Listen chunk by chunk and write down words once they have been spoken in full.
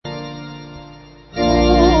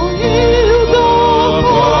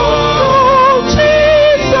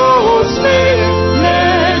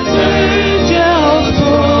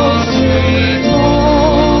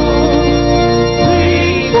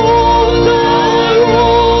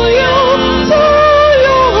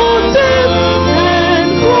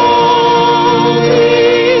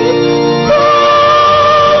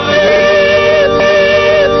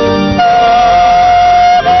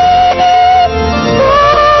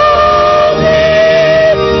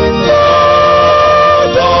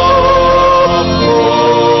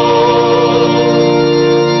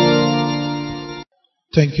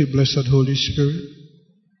Thank you, blessed Holy Spirit.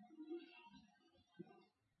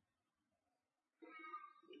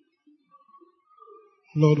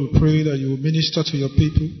 Lord, we pray that you will minister to your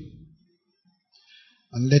people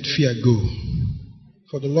and let fear go.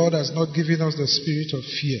 For the Lord has not given us the spirit of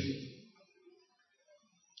fear.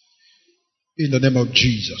 In the name of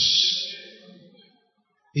Jesus.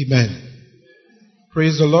 Amen.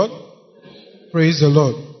 Praise the Lord. Praise the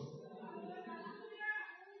Lord.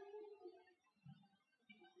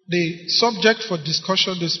 The subject for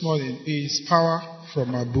discussion this morning is power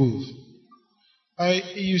from above.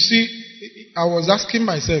 You see, I was asking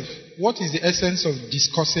myself, what is the essence of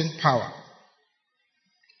discussing power?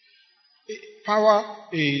 Power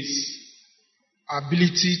is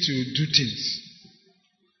ability to do things.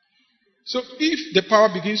 So if the power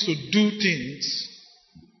begins to do things,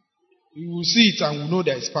 you will see it and will know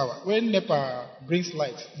there is power. When NEPA brings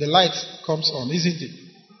light, the light comes on, isn't it?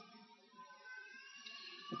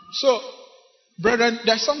 So, brethren,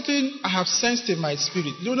 there's something I have sensed in my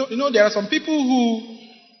spirit. You know, there are some people who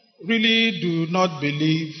really do not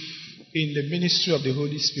believe in the ministry of the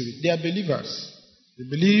Holy Spirit. They are believers. They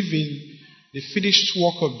believe in the finished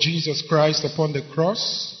work of Jesus Christ upon the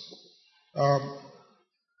cross.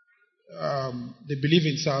 They believe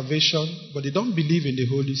in salvation, but they don't believe in the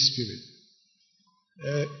Holy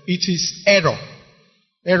Spirit. It is error.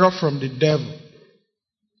 Error from the devil.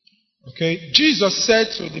 Okay, Jesus said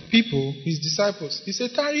to the people, his disciples, he said,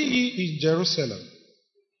 tarry ye in Jerusalem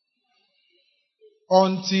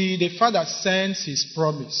until the Father sends his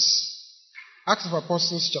promise. Acts of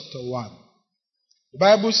Apostles chapter 1. The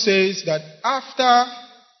Bible says that after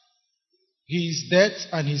his death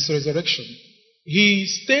and his resurrection, he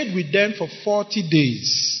stayed with them for 40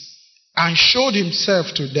 days and showed himself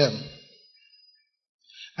to them.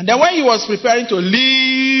 And then when he was preparing to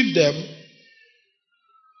leave them,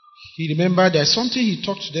 he remembered there's something he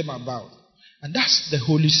talked to them about. And that's the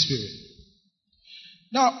Holy Spirit.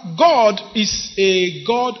 Now, God is a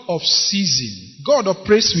God of season. God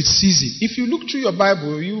operates with season. If you look through your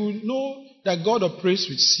Bible, you will know that God operates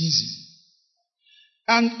with season.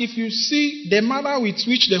 And if you see the manner with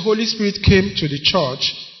which the Holy Spirit came to the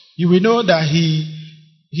church, you will know that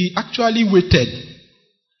he actually waited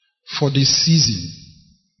for the season.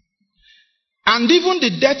 And even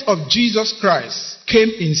the death of Jesus Christ came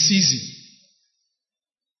in season.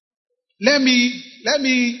 Let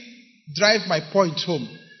me drive my point home.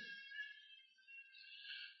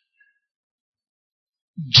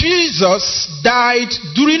 Jesus died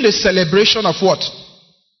during the celebration of what?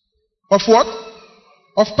 Of what?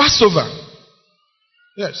 Of Passover.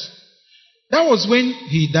 Yes. That was when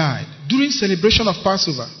he died. During celebration of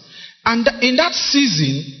Passover. And in that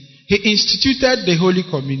season, he instituted the Holy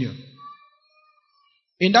Communion.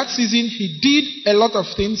 In that season, he did a lot of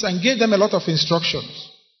things and gave them a lot of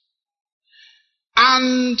instructions.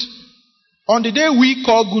 And on the day we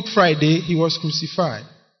call Good Friday, he was crucified.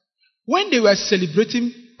 When they were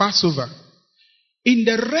celebrating Passover, in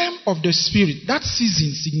the realm of the Spirit, that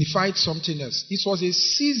season signified something else. It was a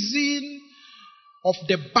season of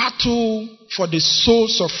the battle for the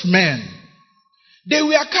souls of men. They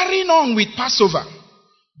were carrying on with Passover,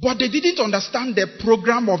 but they didn't understand the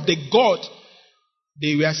program of the God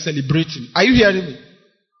they were celebrating. Are you hearing me?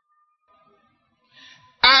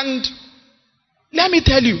 And let me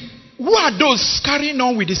tell you, who are those carrying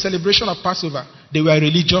on with the celebration of Passover? They were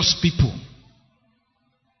religious people.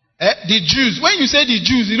 The Jews. When you say the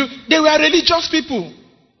Jews, they were religious people.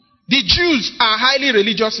 The Jews are highly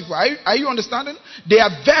religious people. Are you understanding? They are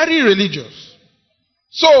very religious.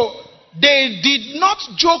 So, they did not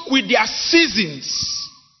joke with their seasons.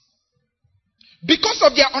 Because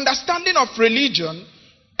of their understanding of religion,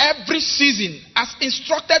 every season, as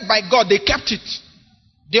instructed by God, they kept it.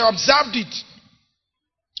 They observed it.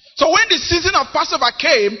 So when the season of Passover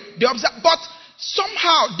came, they observed, but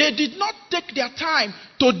somehow they did not take their time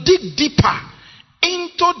to dig deeper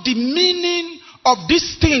into the meaning of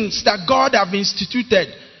these things that God have instituted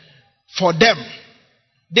for them.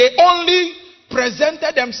 They only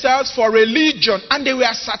presented themselves for religion and they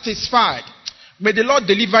were satisfied. May the Lord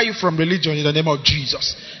deliver you from religion in the name of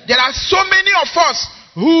Jesus. There are so many of us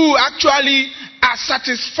who actually are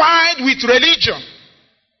satisfied with religion.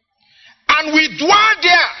 And we dwell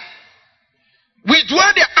there.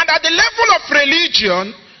 And at the level of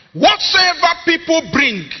religion, whatsoever people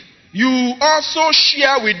bring, you also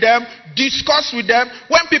share with them, discuss with them.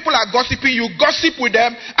 When people are gossiping, you gossip with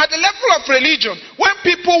them. At the level of religion, when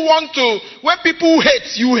people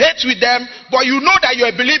hate, you hate with them, but you know that you're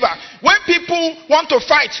a believer. When people want to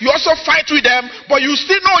fight, you also fight with them, but you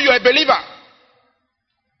still know you're a believer.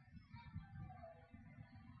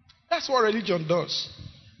 That's what religion does.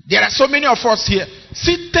 There are so many of us here,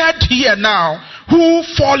 seated here now, who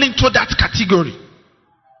fall into that category.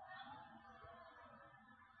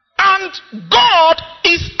 And God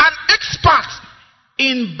is an expert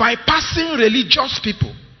in bypassing religious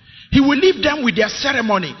people. He will leave them with their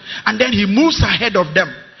ceremony, and then he moves ahead of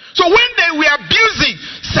them. So when they were busy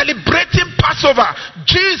celebrating Passover,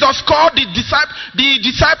 Jesus called the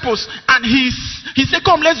disciples, and he said,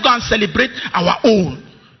 come, let's go and celebrate our own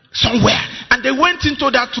somewhere. And they went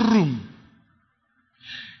into that room.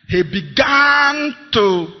 He began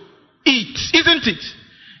to eat, isn't it?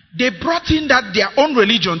 They brought in that their own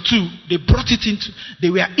religion too. They brought it into, they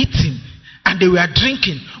were eating and they were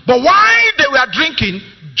drinking. But while they were drinking,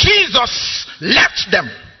 Jesus left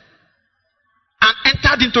them and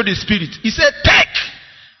entered into the spirit. He said, take,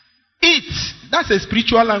 eat. That's a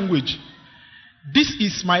spiritual language. This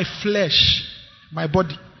is my flesh, my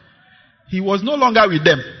body. He was no longer with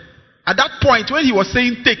them. At that point, when he was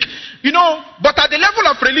saying take, but at the level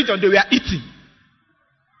of religion, they were eating.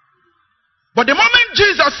 But the moment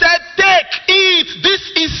Jesus said, take, eat,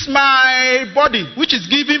 this is my body, which is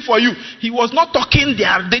given for you, he was not talking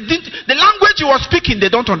there. The language he was speaking, they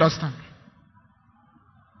don't understand.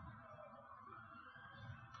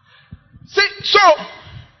 See, so,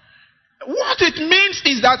 what it means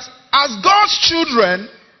is that as God's children,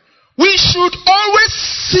 we should always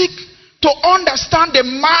seek to understand the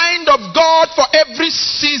mind of God for every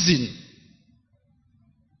season.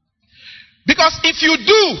 Because if you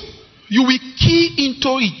do, you will key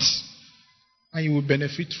into it and you will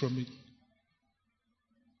benefit from it.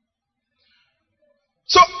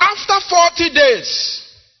 So after 40 days,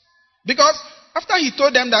 because after he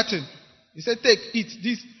told them that thing, he said, take, eat,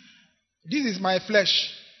 this is my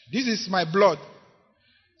flesh, this is my blood.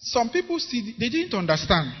 Some people still, they didn't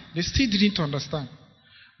understand. They still didn't understand.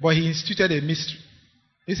 But he instituted a mystery.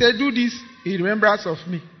 He said, do this in remembrance of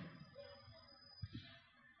me.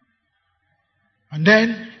 And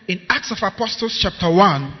then in Acts of Apostles chapter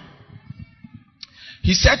 1,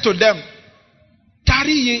 he said to them,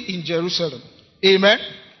 tarry ye in Jerusalem. Amen.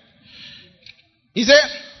 He said,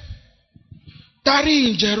 tarry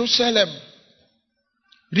in Jerusalem.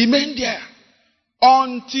 Remain there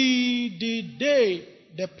until the day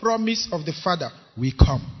the promise of the Father will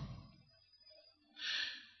come.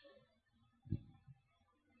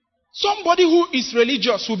 Somebody who is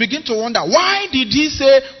religious will begin to wonder, why did he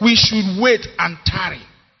say we should wait and tarry?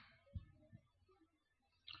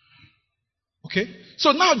 Okay?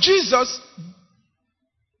 So now Jesus,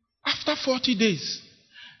 after 40 days,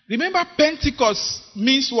 remember Pentecost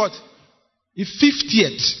means what? The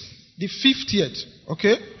 50th. The 50th.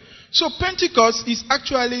 Okay? So Pentecost is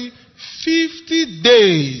actually 50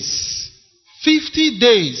 days. 50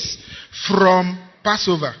 days from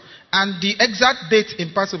Passover. And the exact date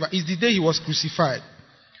in Passover is the day he was crucified.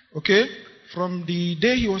 Okay? From the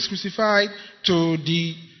day he was crucified to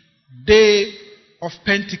the day of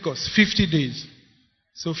Pentecost, 50 days.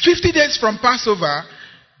 So 50 days from Passover,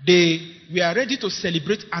 we are ready to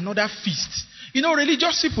celebrate another feast.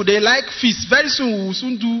 Religious people, they like feasts. Very soon, we will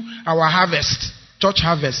soon do our harvest, church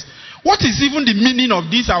harvest. What is even the meaning of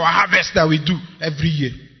this, our harvest that we do every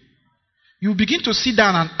year? You begin to sit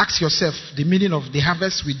down and ask yourself the meaning of the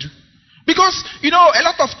harvest we do. Because, a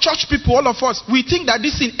lot of church people, all of us, we think that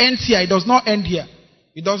this thing ends here. It does not end here.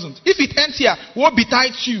 It doesn't. If it ends here, what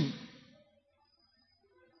betides you?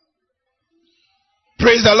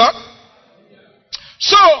 Praise the Lord.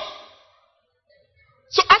 So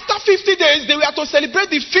after 50 days, they were to celebrate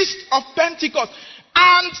the feast of Pentecost.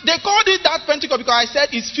 And they called it that Pentecost because I said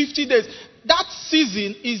it's 50 days. That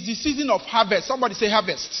season is the season of harvest. Somebody say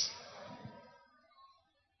harvest.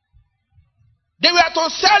 They were to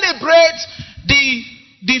celebrate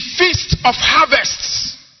the feast of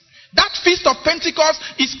harvests. That feast of Pentecost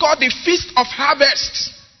is called the feast of harvest.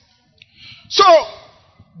 So,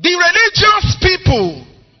 the religious people,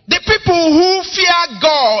 the people who fear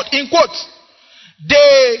God, in quote,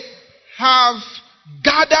 they have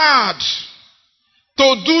gathered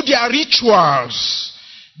to do their rituals.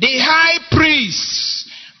 The high priests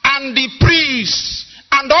and the priests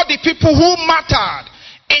and all the people who mattered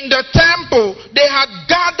in the temple, they had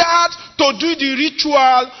gathered to do the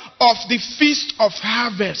ritual of the feast of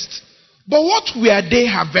harvest. But what were they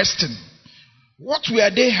harvesting? What were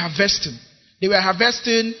they harvesting? They were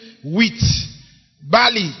harvesting wheat,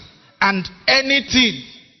 barley, and anything.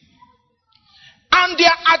 And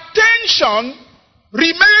their attention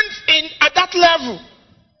remains at that level.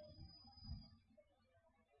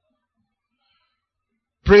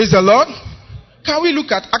 Praise the Lord. Can we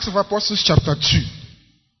look at Acts of Apostles chapter 2?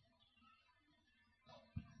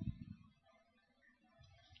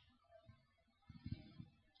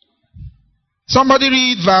 Somebody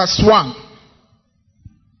read verse 1.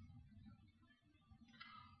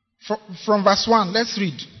 From verse 1, let's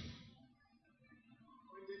read. When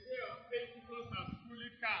the day of Pentecost had fully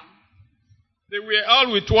come, they were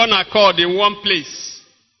all with one accord in one place.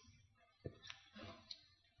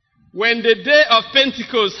 When the day of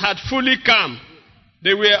Pentecost had fully come,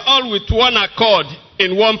 they were all with one accord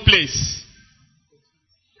in one place.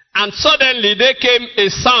 And suddenly there came a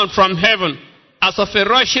sound from heaven as of a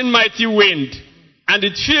rushing mighty wind, and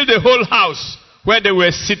it filled the whole house where they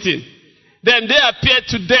were sitting. Then there appeared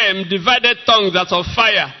to them divided tongues as of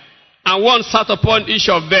fire, and one sat upon each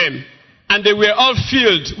of them. And they were all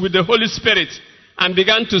filled with the Holy Spirit, and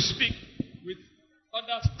began to speak with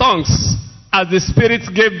other tongues as the Spirit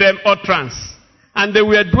gave them utterance. And they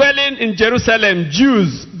were dwelling in Jerusalem,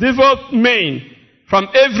 Jews, devout men, from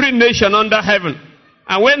every nation under heaven.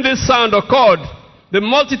 And when this sound occurred, the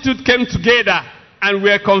multitude came together and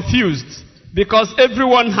were confused, because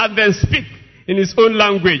everyone had them speak in his own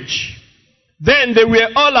language. Then they were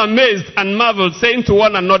all amazed and marveled, saying to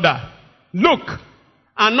one another, "Look,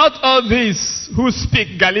 are not all these who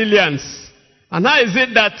speak Galileans? And how is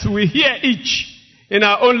it that we hear each in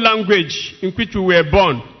our own language in which we were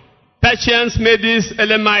born? Persians, Medes,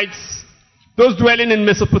 Elamites, those dwelling in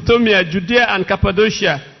Mesopotamia, Judea and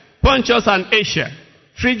Cappadocia, Pontus and Asia,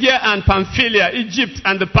 Phrygia and Pamphylia, Egypt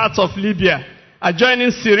and the parts of Libya,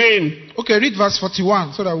 adjoining Cyrene." Okay, read verse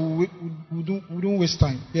 41 so that we don't waste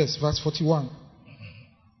time. Yes, verse 41.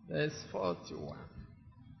 Verse 41.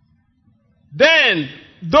 Then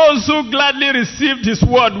those who gladly received his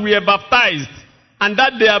word were baptized, and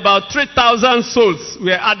that day about 3,000 souls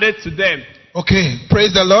were added to them. Okay,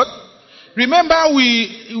 praise the Lord. Remember,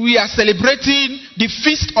 we are celebrating the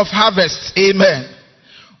Feast of Harvest. Amen.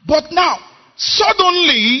 But now,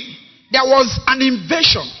 suddenly, there was an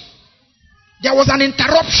invasion. There was an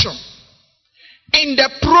interruption in the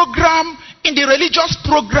program, in the religious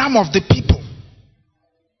program of the people.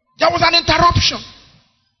 There was an interruption.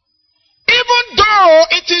 Even though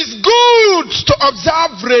it is good to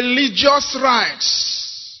observe religious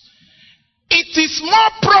rites, it is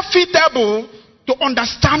more profitable to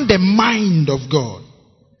understand the mind of God.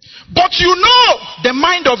 But you know the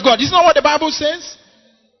mind of God. Isn't that what the Bible says?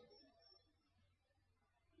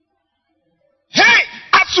 Hey,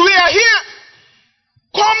 as we are here,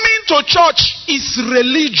 coming to church is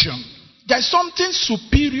religion. There's something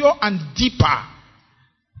superior and deeper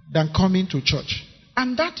than coming to church.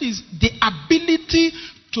 And that is the ability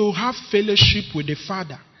to have fellowship with the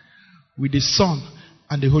Father, with the Son,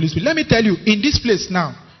 and the Holy Spirit. Let me tell you, in this place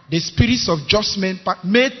now, the spirits of just men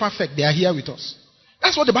made perfect, they are here with us.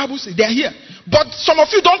 That's what the Bible says. They are here. But some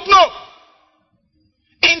of you don't know.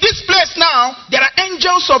 In this place now, there are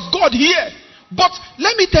angels of God here. But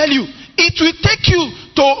let me tell you, it will take you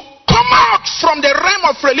to come out from the realm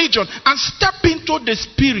of religion and step into the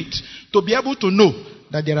spirit to be able to know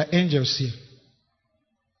that there are angels here.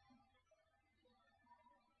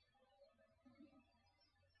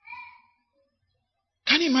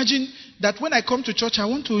 Can you imagine that when I come to church, I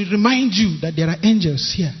want to remind you that there are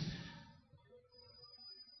angels here?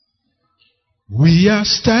 We are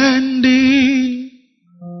standing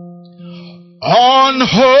on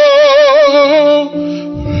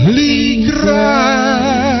holy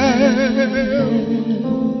ground,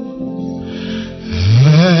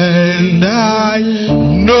 and I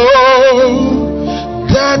know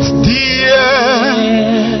that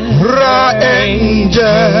there are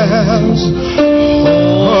angels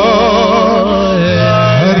all around.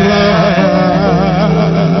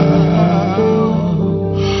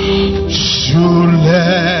 So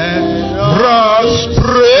let us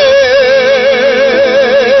praise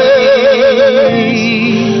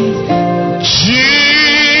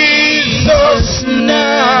Jesus now.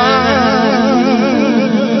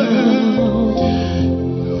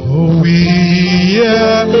 We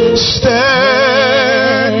are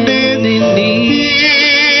standing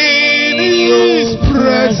in His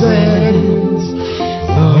presence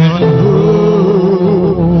on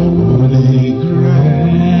holy ground.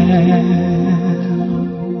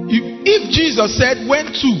 If Jesus said,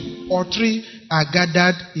 "When 2 or 3 are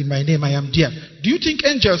gathered in my name, I am there," do you think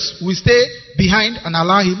angels will stay behind and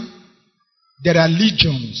allow him? There are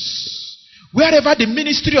legions. Wherever the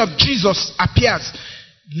ministry of Jesus appears,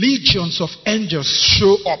 legions of angels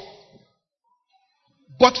show up.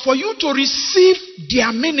 But for you to receive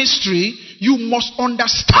their ministry, you must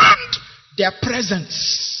understand their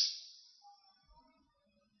presence.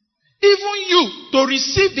 Even you, to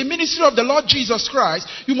receive the ministry of the Lord Jesus Christ,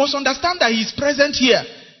 you must understand that He is present here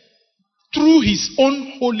through His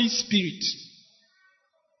own Holy Spirit.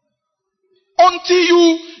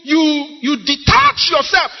 until you detach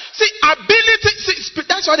yourself. See,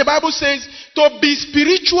 that's why the Bible says to be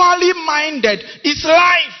spiritually minded is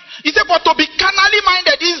life. He said, but to be carnally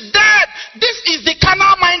minded is death. This is the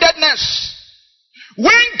carnal mindedness.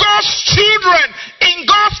 When God's children in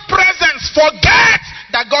God's presence forget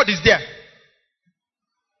that God is there.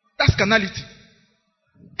 That's carnality.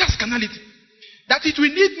 That's carnality. That it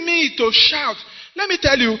will need me to shout. Let me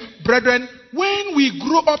tell you, brethren, when we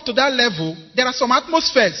grow up to that level, there are some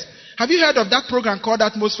atmospheres. Have you heard of that program called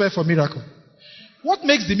Atmosphere for Miracle? What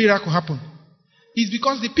makes the miracle happen? Is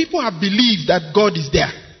because the people have believed that God is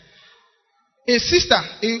there. A sister,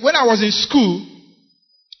 when I was in school,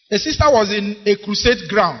 a sister was in a crusade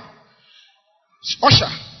ground.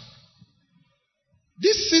 Usher.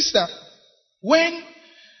 This sister, when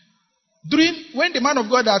the man of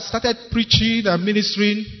God had started preaching and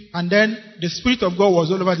ministering, and then the Spirit of God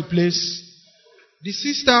was all over the place, the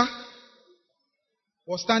sister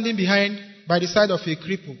was standing behind by the side of a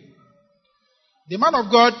cripple. The man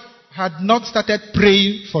of God had not started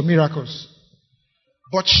praying for miracles.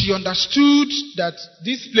 But she understood that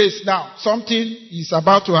this place now, something is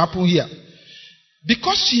about to happen here.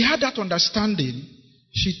 Because she had that understanding,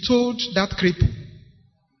 she told that cripple,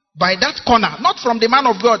 by that corner, not from the man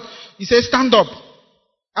of God, he said, stand up.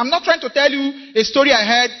 I'm not trying to tell you a story I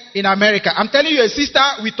heard in America. I'm telling you a sister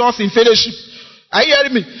with us in fellowship. Are you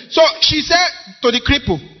hearing me? So she said to the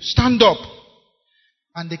cripple, stand up.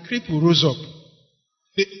 And the cripple rose up.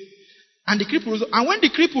 And when the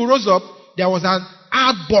cripple rose up, there was an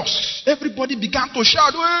outburst. Everybody began to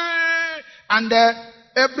shout. Way! And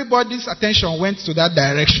everybody's attention went to that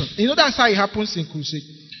direction. You know, that's how it happens in crusade.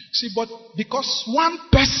 See, but because one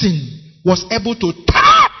person was able to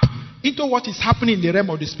tap into what is happening in the realm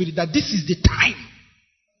of the spirit, that this is the time.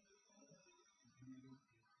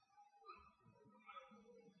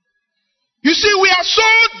 You see, we are so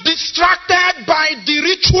distracted by the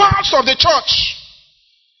rituals of the church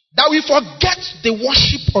that we forget the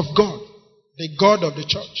worship of God, the God of the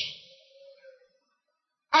church.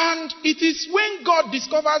 And it is when God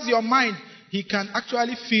discovers your mind, He can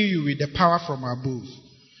actually fill you with the power from above.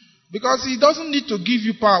 Because He doesn't need to give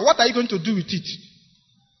you power. What are you going to do with it?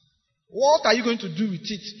 What are you going to do with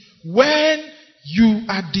it when you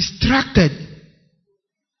are distracted?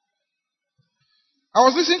 I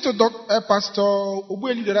was listening to Pastor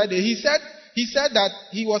Obueli the other day. He said that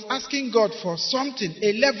he was asking God for something,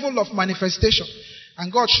 a level of manifestation.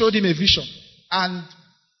 And God showed him a vision and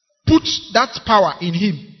put that power in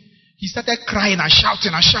him. He started crying and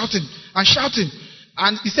shouting and shouting and shouting.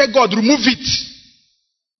 And he said, God, remove it.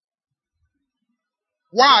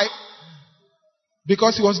 Why?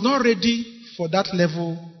 Because he was not ready for that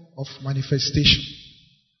level of manifestation.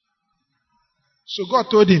 So God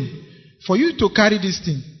told him, for you to carry this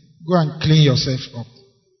thing, go and clean yourself up.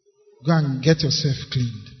 Go and get yourself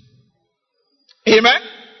cleaned. Amen?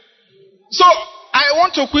 So, I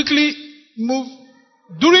want to quickly move.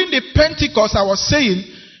 During the Pentecost, I was saying,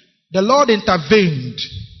 the Lord intervened.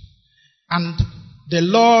 And the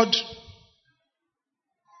Lord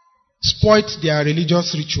spoiled their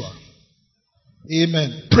religious ritual.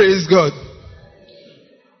 Amen. Praise God.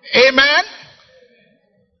 Amen.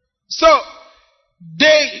 So,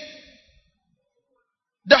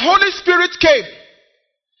 the Holy Spirit came.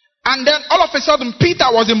 And then all of a sudden, Peter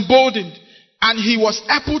was emboldened. And he was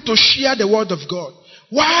able to share the word of God.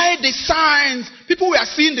 Why the signs? People were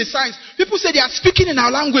seeing the signs. People say they are speaking in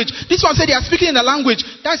our language. This one said they are speaking in a language.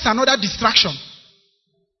 That's another distraction.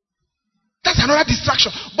 That's another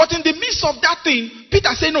distraction. But in the midst of that thing,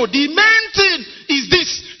 Peter said, no, the main thing is this.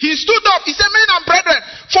 He stood up. He said, men and brethren,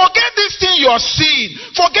 forget this thing you are seeing.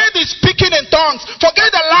 Forget the speaking in tongues. Forget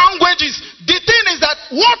the languages. The thing is that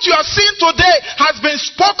what you are seeing today has been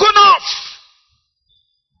spoken of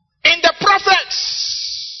in the prophets.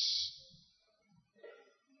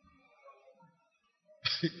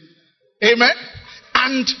 Amen.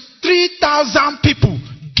 And 3,000 people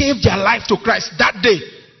gave their life to Christ that day.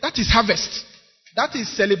 That is harvest. That is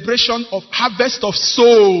celebration of harvest of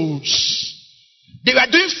souls. They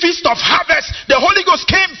were doing feast of harvest. The Holy Ghost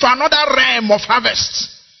came for another realm of harvest.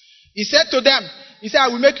 He said to them, he said, I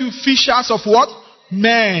will make you fishers of what?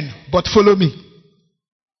 Men. But follow me.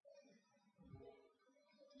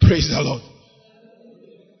 Praise the Lord.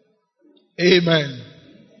 Amen.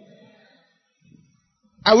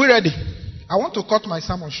 Are we ready? I want to cut my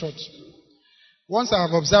sermon short. Once I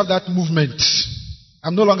have observed that movement,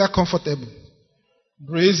 I'm no longer comfortable.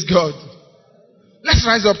 Praise God. Let's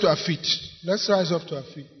rise up to our feet. Let's rise up to our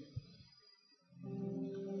feet.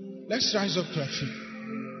 Let's rise up to our feet.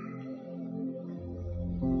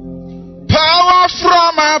 Power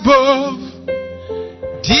from above.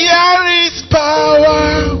 There is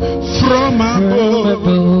power from above.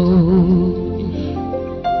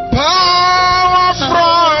 Power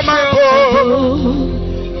from above.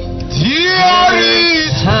 There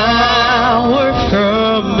is power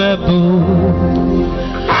from above.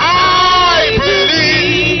 I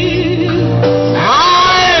believe.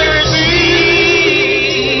 I receive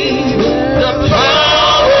The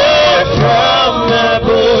power from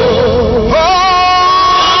above.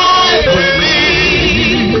 I believe.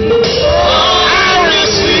 I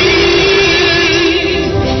receive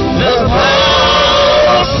The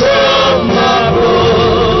power from above.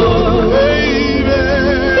 baby,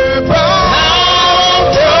 Power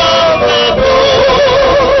from above.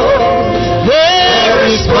 There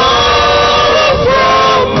is power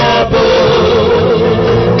from above.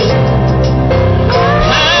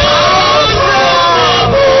 Power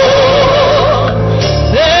from above.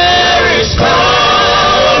 There is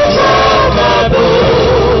power from above.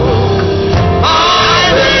 I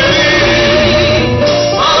believe.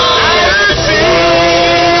 I receive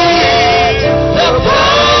the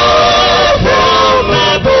power from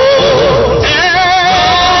above.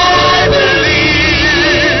 I believe.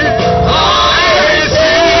 I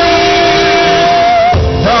receive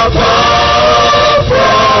the power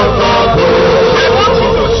from above. I want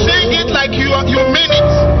you to sing it like you mean it.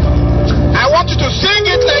 I want you to sing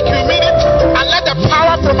it like you mean it, and let the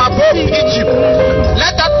power from above hit you.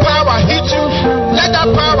 Let that power hit you. Let that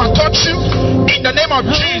power touch you in the name of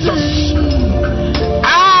Jesus.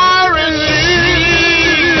 I receive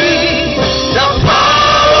The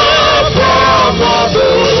power from above.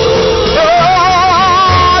 I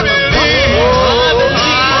believe.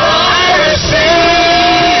 I receive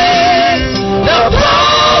the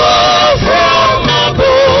power from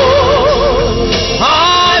above.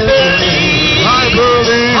 I believe. I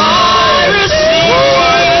believe. I receive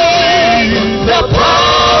the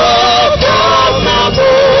power from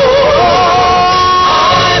above.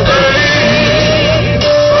 I believe.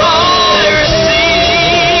 I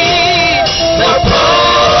receive the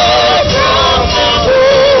power from above.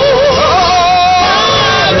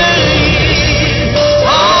 I believe.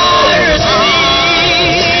 I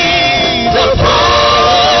receive the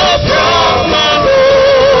power from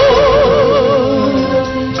above.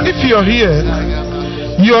 If you're here,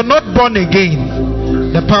 you're not born again.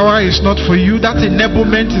 The power is not for you. That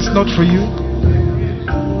enablement is not for you.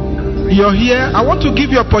 You're here. I want to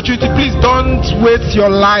give you opportunity. Please don't waste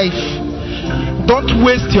your life. Don't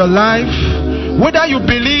waste your life. Whether you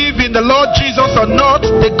believe in the Lord Jesus or not,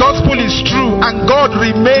 the gospel is true and God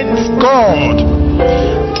remains God.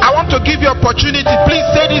 I want to give you opportunity. Please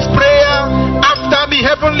say this prayer after me.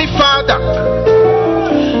 Heavenly Father,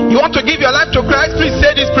 you want to give your life to Christ? Please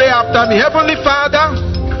say this prayer after me. Heavenly Father,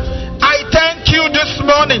 I thank you this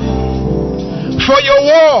morning for your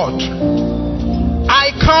word. I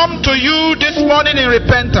come to you this morning in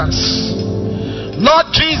repentance. Lord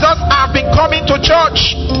Jesus, I've been coming to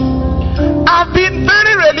church. I've been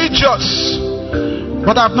very religious,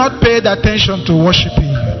 but I've not paid attention to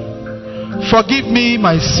worshiping you. Forgive me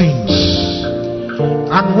my sins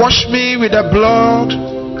and wash me with the blood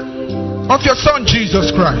of your Son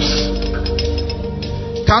Jesus Christ.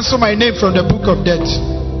 Cancel my name from the book of death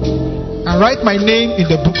and write my name in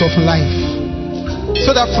the book of life,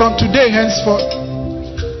 so that from today henceforth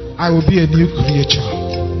I will be a new creature.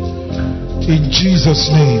 In Jesus'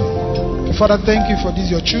 name. Father, thank you for these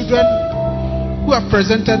your children who have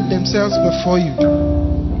presented themselves before you.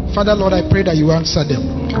 Father, Lord, I pray that you answer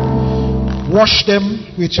them. Wash them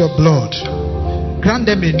with your blood. Grant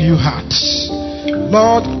them a new heart.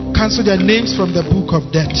 Lord, cancel their names from the book of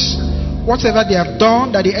death. Whatever they have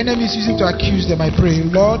done that the enemy is using to accuse them, I pray,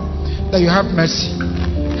 Lord, that you have mercy.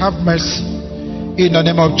 Have mercy in the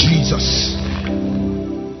name of Jesus.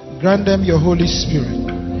 Grant them your Holy Spirit.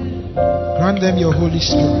 Grant them your Holy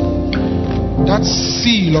Spirit. That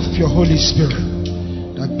seal of your Holy Spirit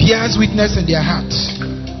that bears witness in their hearts.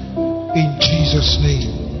 In Jesus'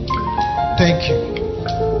 name. Thank you.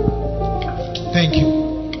 Thank you.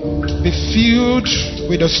 Be filled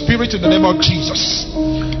with the Spirit in the name of Jesus.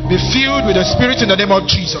 Be filled with the Spirit in the name of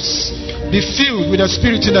Jesus. Be filled with the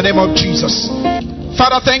Spirit in the name of Jesus.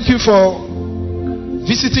 Father, thank you for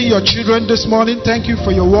visiting your children this morning. Thank you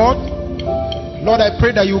for your word. Lord, I pray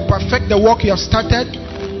that you perfect the work you have started.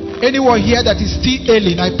 Anyone here that is still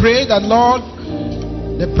ailing, I pray that, Lord,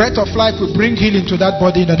 the breath of life will bring healing to that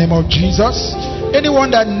body in the name of Jesus. Anyone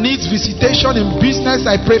that needs visitation in business,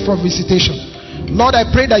 I pray for visitation. Lord, I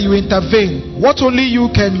pray that you intervene. What only you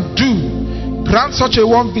can do, grant such a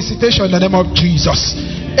warm visitation in the name of Jesus.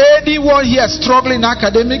 Anyone here struggling in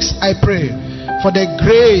academics, I pray, for the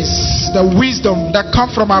grace, the wisdom that come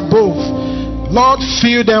from above. Lord,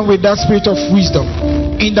 fill them with that spirit of wisdom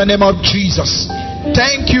in the name of Jesus.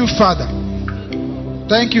 Thank you, Father.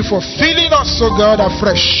 Thank you for filling us, oh God,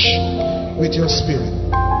 afresh with your spirit.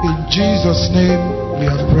 In Jesus' name we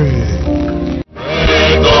have prayed.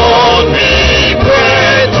 Pray, God,